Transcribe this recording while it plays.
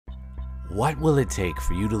What will it take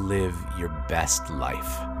for you to live your best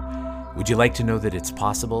life? Would you like to know that it's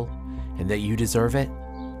possible and that you deserve it?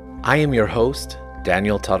 I am your host,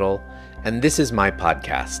 Daniel Tuttle, and this is my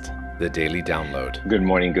podcast, The Daily Download. Good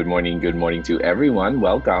morning, good morning, good morning to everyone.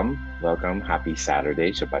 Welcome. Happy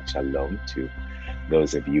Saturday. Shabbat Shalom to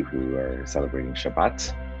those of you who are celebrating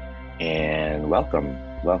Shabbat. And welcome.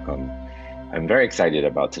 I'm very excited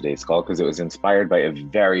about today's call because it was inspired by a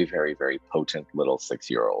very, very, very potent little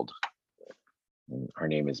 6-year-old. Her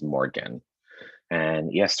name is Morgan.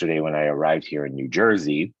 And yesterday when I arrived here in New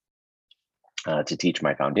Jersey to teach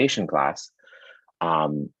my foundation class,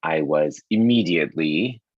 I was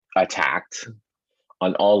immediately attacked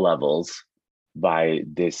on all levels by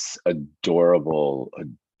this adorable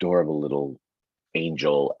little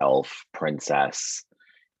angel elf princess.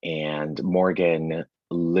 And Morgan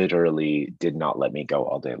literally did not let me go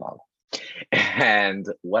all day long. And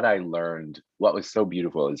what I learned, what was so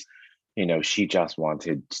beautiful is, she just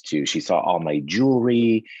wanted to, she saw all my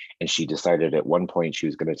jewelry and she decided at one point she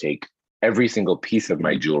was going to take every single piece of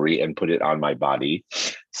my jewelry and put it on my body.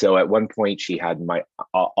 So at one point she had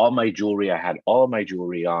all my jewelry. I had all of my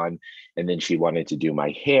jewelry on, and then she wanted to do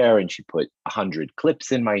my hair, and she put 100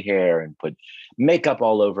 clips in my hair and put makeup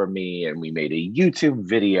all over me. And we made a YouTube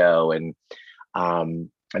video, and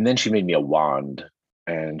then she made me a wand,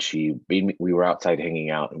 and we were outside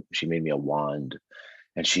hanging out, and she made me a wand,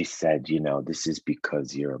 and she said, this is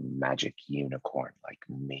because you're a magic unicorn like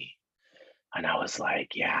me. And I was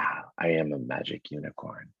like, yeah, I am a magic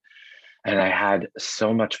unicorn. And I had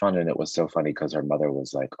so much fun. And it was so funny because her mother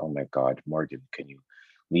was like, oh my God, Morgan, can you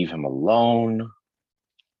leave him alone?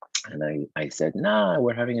 And I said, nah,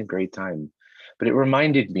 we're having a great time. But it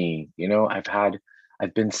reminded me,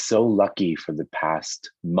 I've been so lucky for the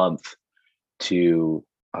past month to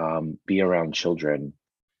be around children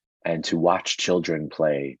and to watch children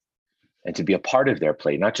play and to be a part of their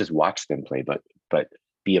play, not just watch them play, but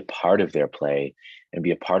be a part of their play and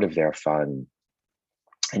be a part of their fun.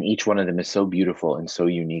 And each one of them is so beautiful and so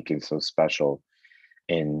unique and so special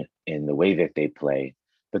in the way that they play.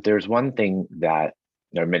 But there's one thing that,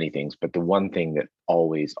 there are many things, but the one thing that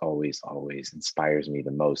always, always, always inspires me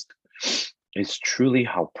the most is truly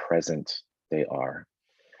how present they are.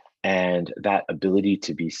 And that ability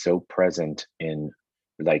to be so present in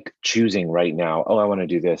like choosing right now, oh, I want to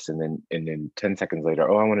do this. And then 10 seconds later,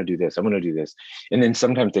 oh, I want to do this. I'm going to do this. And then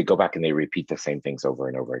sometimes they go back and they repeat the same things over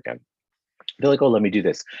and over again. They're like, oh, let me do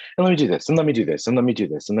this. And let me do this. And let me do this. And let me do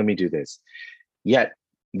this. And let me do this. Yet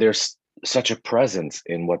there's such a presence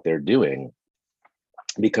in what they're doing,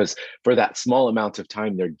 because for that small amount of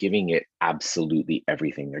time, they're giving it absolutely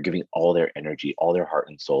everything. They're giving all their energy, all their heart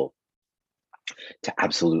and soul to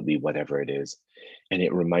absolutely whatever it is. And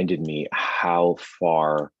it reminded me how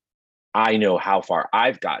far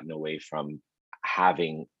I've gotten away from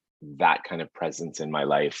having that kind of presence in my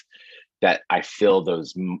life, that I fill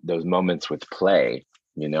those moments with play.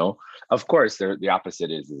 Of course, the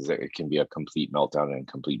opposite is that it can be a complete meltdown and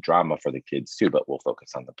complete drama for the kids too, but we'll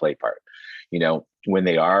focus on the play part. When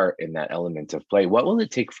they are in that element of play, what will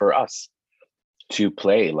it take for us to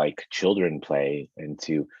play like children play, and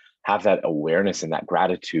to have that awareness and that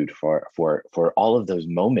gratitude for all of those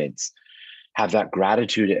moments, have that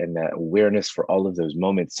gratitude and that awareness for all of those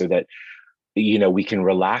moments, so that we can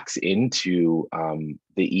relax into the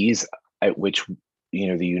ease at which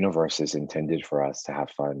the universe is intended for us to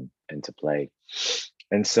have fun and to play.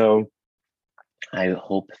 And so I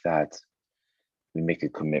hope that we make a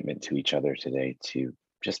commitment to each other today to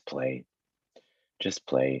just play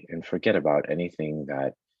and forget about anything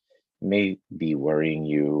that may be worrying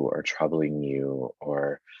you or troubling you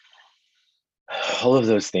or all of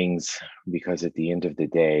those things, because at the end of the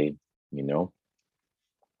day,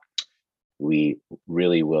 we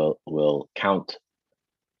really will count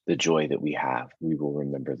the joy that we have. We will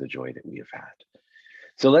remember the joy that we have had.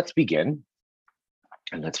 So let's begin,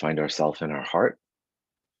 and let's find ourselves in our heart.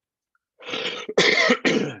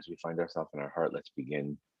 As we find ourselves in our heart, let's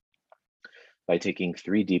begin by taking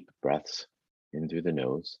 3 deep breaths in through the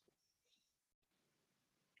nose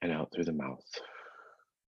and out through the mouth.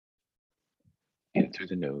 In through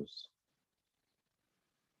the nose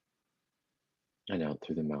and out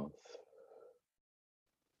through the mouth.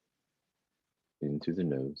 In through the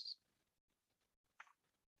nose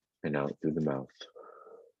and out through the mouth.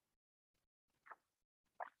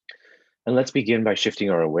 And let's begin by shifting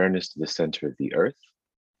our awareness to the center of the earth.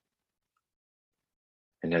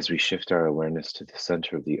 And as we shift our awareness to the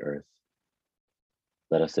center of the earth,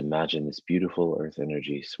 let us imagine this beautiful earth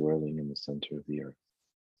energy swirling in the center of the earth.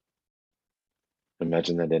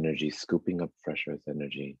 Imagine that energy scooping up fresh earth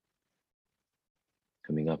energy,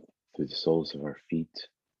 coming up through the soles of our feet,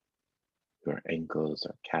 through our ankles,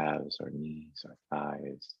 our calves, our knees, our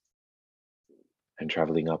thighs, and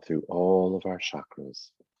traveling up through all of our chakras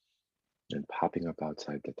and popping up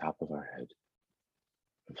outside the top of our head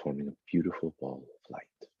and forming a beautiful ball of light.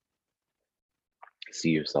 See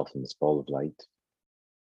yourself in this ball of light.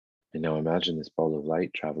 And now imagine this ball of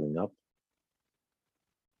light traveling up,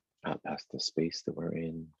 out past the space that we're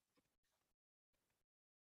in,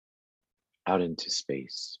 out into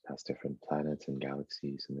space, past different planets and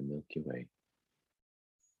galaxies in the Milky Way,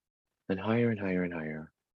 and higher and higher and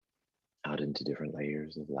higher, out into different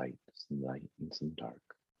layers of light, some light and some dark,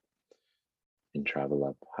 and travel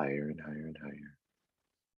up higher and higher and higher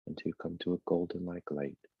until you come to a golden-like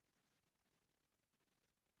light.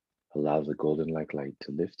 Allow the golden-like light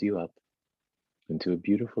to lift you up into a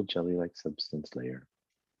beautiful jelly-like substance layer,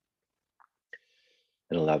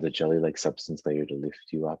 and allow the jelly-like substance layer to lift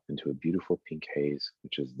you up into a beautiful pink haze,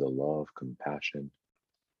 which is the law of compassion.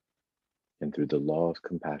 And through the law of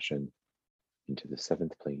compassion, into the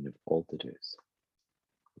seventh plane of all that is,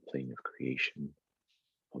 the plane of creation,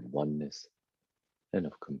 of oneness, and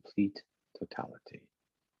of complete totality.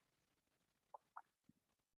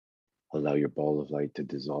 Allow your ball of light to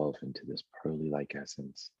dissolve into this pearly-like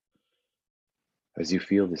essence as you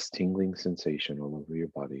feel this tingling sensation all over your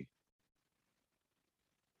body.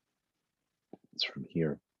 It's from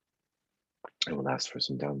here. I will ask for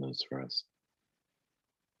some downloads for us.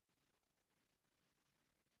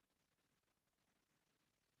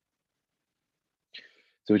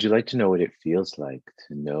 So would you like to know what it feels like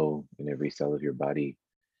to know in every cell of your body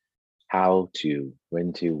how to,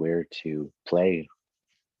 when to, where to play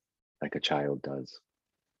like a child does?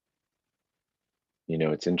 You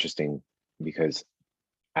know, it's interesting because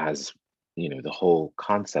as you know, the whole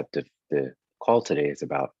concept of the call today is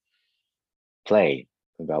about play,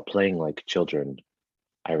 about playing like children.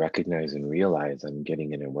 I recognize and realize I'm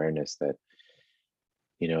getting an awareness that,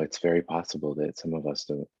 you know, it's very possible that some of us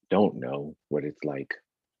don't know what it's like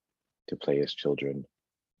to play as children,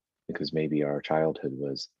 because maybe our childhood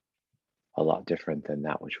was a lot different than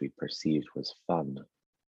that which we perceived was fun.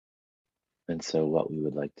 And so what we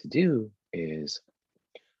would like to do is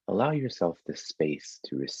allow yourself the space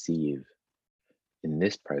to receive in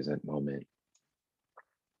this present moment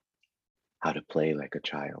how to play like a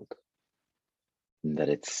child, and that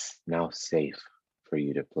it's now safe for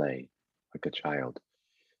you to play like a child.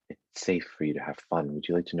 It's safe for you to have fun. Would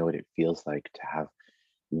you like to know what it feels like to have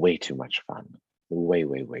way too much fun? Way,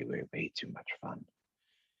 way, way, way, way too much fun.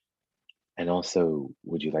 And also,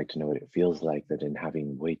 would you like to know what it feels like that in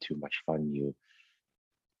having way too much fun, you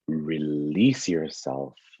release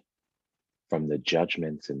yourself from the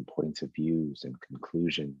judgments and points of views and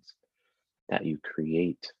conclusions that you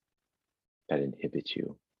create that inhibit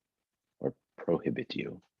you or prohibit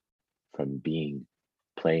you from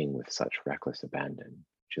playing with such reckless abandon?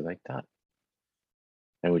 Would you like that?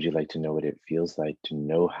 And would you like to know what it feels like to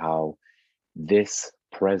know how this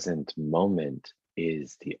present moment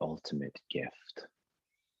is the ultimate gift?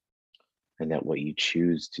 And that what you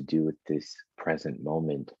choose to do with this present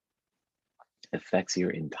moment affects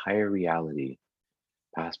your entire reality,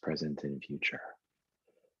 past, present, and future.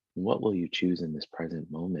 And what will you choose in this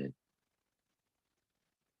present moment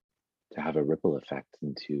to have a ripple effect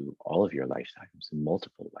into all of your lifetimes and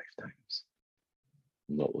multiple lifetimes?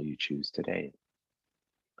 And what will you choose today?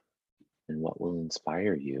 And what will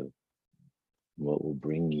inspire you? And what will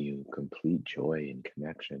bring you complete joy and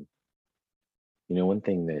connection? You know, one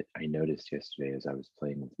thing that I noticed yesterday as I was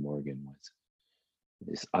playing with Morgan was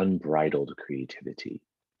this unbridled creativity,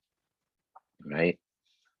 right?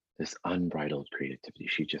 This unbridled creativity.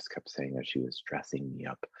 She just kept saying as she was dressing me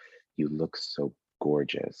up, "You look so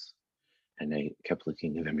gorgeous." And I kept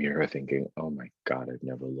looking in the mirror thinking, oh my God, I've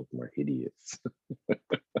never looked more hideous.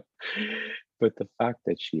 But the fact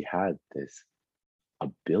that she had this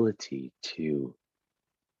ability to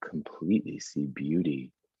completely see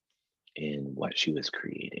beauty in what she was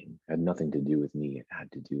creating had nothing to do with me. It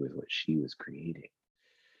had to do with what she was creating.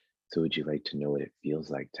 So would you like to know what it feels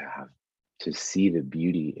like to see the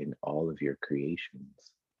beauty in all of your creations,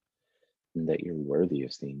 and that you're worthy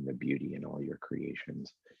of seeing the beauty in all your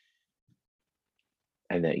creations,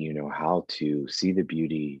 and that you know how to see the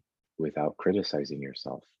beauty without criticizing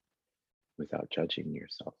yourself, without judging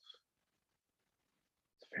yourself?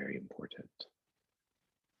 It's very important.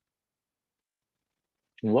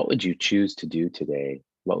 And what would you choose to do today?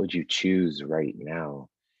 What would you choose right now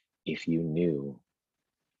if you knew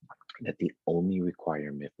that the only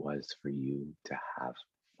requirement was for you to have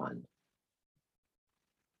fun?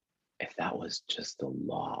 If that was just the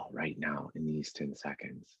law right now in these 10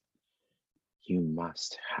 seconds, you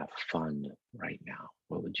must have fun right now,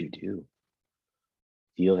 what would you do?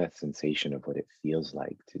 Feel that sensation of what it feels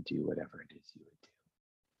like to do whatever it is you would do.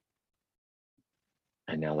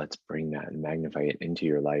 And now let's bring that and magnify it into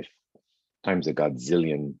your life times a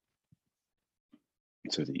godzillion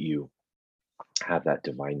so that you have that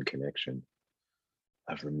divine connection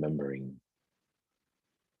of remembering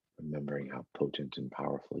how potent and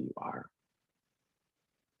powerful you are.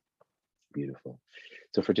 Beautiful.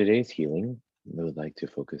 So for today's healing, we would like to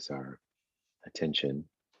focus our attention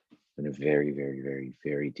on a very, very, very,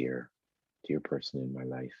 very dear person in my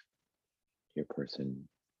life, dear person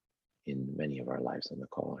in many of our lives on the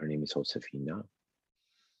call. Her name is Josefina.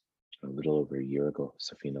 A little over a year ago,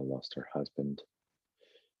 Josefina lost her husband.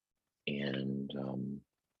 And,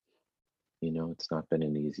 it's not been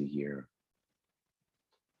an easy year.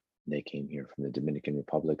 They came here from the Dominican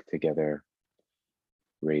Republic together,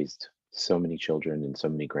 raised so many children and so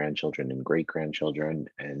many grandchildren and great-grandchildren,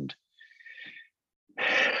 and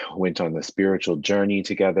went on the spiritual journey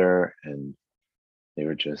together. And they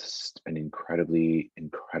were just an incredibly,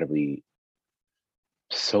 incredibly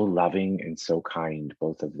so loving and so kind,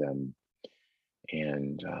 both of them.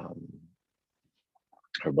 And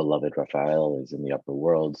her beloved Raphael is in the upper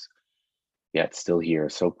worlds, yet still here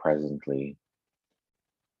so presently.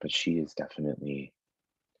 But she is definitely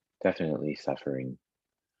suffering,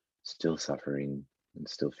 still suffering, and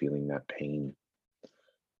still feeling that pain.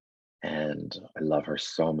 And I love her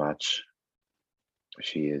so much.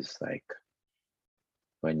 She is like,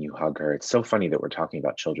 when you hug her, it's so funny that we're talking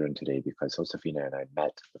about children today, because Josefina and I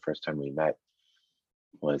met, the first time we met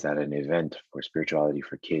was at an event for Spirituality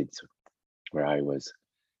for Kids, where I was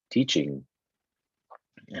teaching,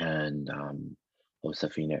 and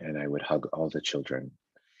Josefina and I would hug all the children,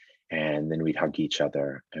 and then we'd hug each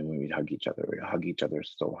other, and when we'd hug each other, we'd hug each other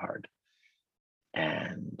so hard.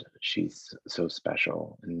 And she's so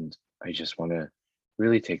special, and I just want to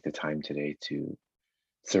really take the time today to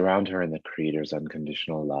surround her in the Creator's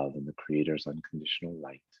unconditional love and the Creator's unconditional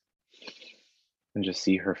light, and just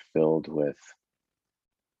see her filled with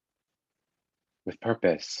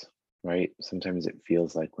purpose, right? Sometimes it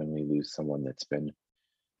feels like when we lose someone that's been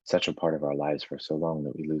such a part of our lives for so long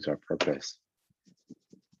that we lose our purpose.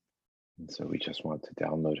 And so we just want to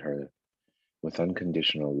download her with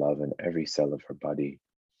unconditional love in every cell of her body,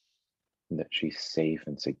 and that she's safe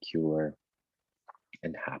and secure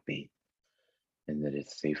and happy, and that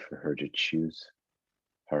it's safe for her to choose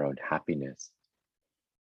her own happiness,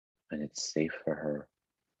 and it's safe for her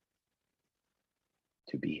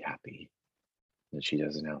to be happy, that she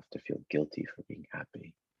doesn't have to feel guilty for being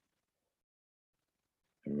happy.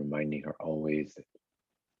 I'm reminding her always that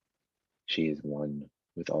she is one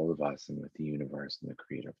with all of us and with the universe and the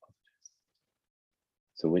Creator of all of this.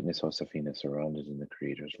 So witness Josefina surrounded in the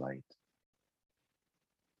Creator's light.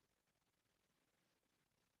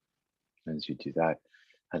 As you do that,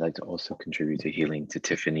 I'd like to also contribute to healing to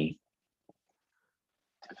Tiffany.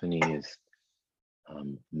 Tiffany is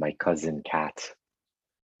my cousin cat,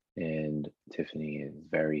 and Tiffany is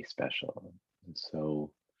very special and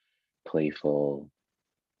so playful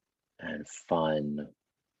and fun,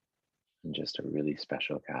 and just a really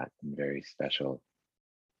special cat, and very special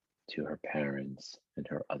to her parents and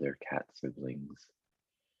her other cat siblings.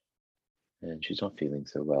 And she's not feeling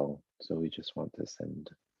so well, so we just want to send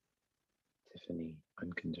Tiffany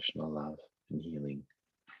unconditional love and healing.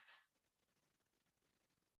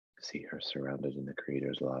 See her surrounded in the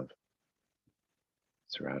Creator's love,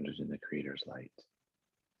 surrounded in the Creator's light,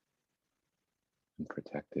 and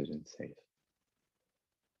protected and safe.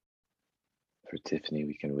 For Tiffany,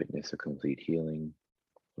 we can witness a complete healing.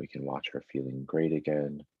 We can watch her feeling great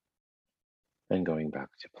again and going back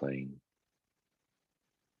to playing.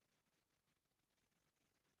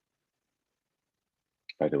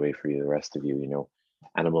 By the way, for you, the rest of you,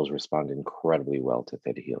 animals respond incredibly well to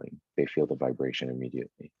theta healing. They feel the vibration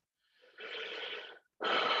immediately.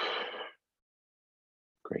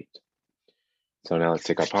 Great. So now let's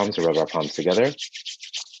take our palms and rub our palms together.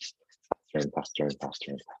 Faster and faster and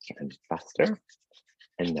faster and faster and faster.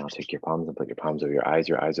 And now take your palms and put your palms over your eyes.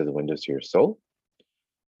 Your eyes are the windows to your soul.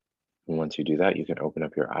 And once you do that, you can open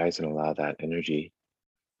up your eyes and allow that energy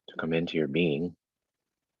to come into your being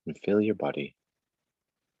and fill your body.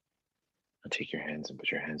 Now take your hands and put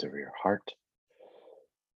your hands over your heart.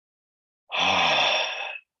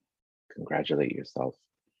 Congratulate yourself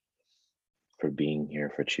for being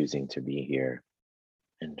here, for choosing to be here,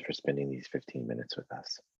 and for spending these 15 minutes with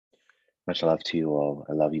us. Much love to you all.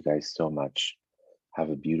 I love you guys so much. Have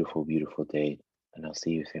a beautiful, beautiful day, and I'll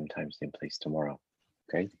see you same time, same place tomorrow.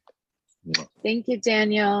 Okay? Thank you,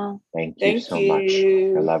 Daniel. Thank you so much.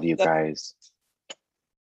 I love you guys.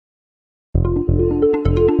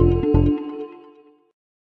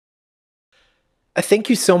 Thank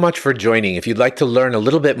you so much for joining. If you'd like to learn a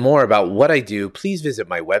little bit more about what I do, please visit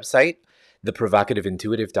my website,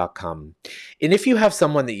 theprovocativeintuitive.com. And if you have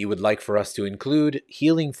someone that you would like for us to include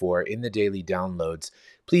healing for in the daily downloads,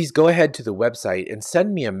 please go ahead to the website and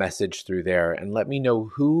send me a message through there and let me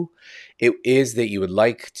know who it is that you would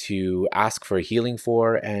like to ask for healing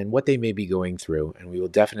for and what they may be going through, and we will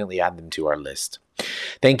definitely add them to our list.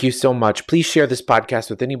 Thank you so much. Please share this podcast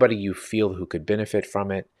with anybody you feel who could benefit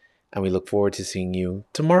from it, and we look forward to seeing you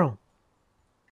tomorrow.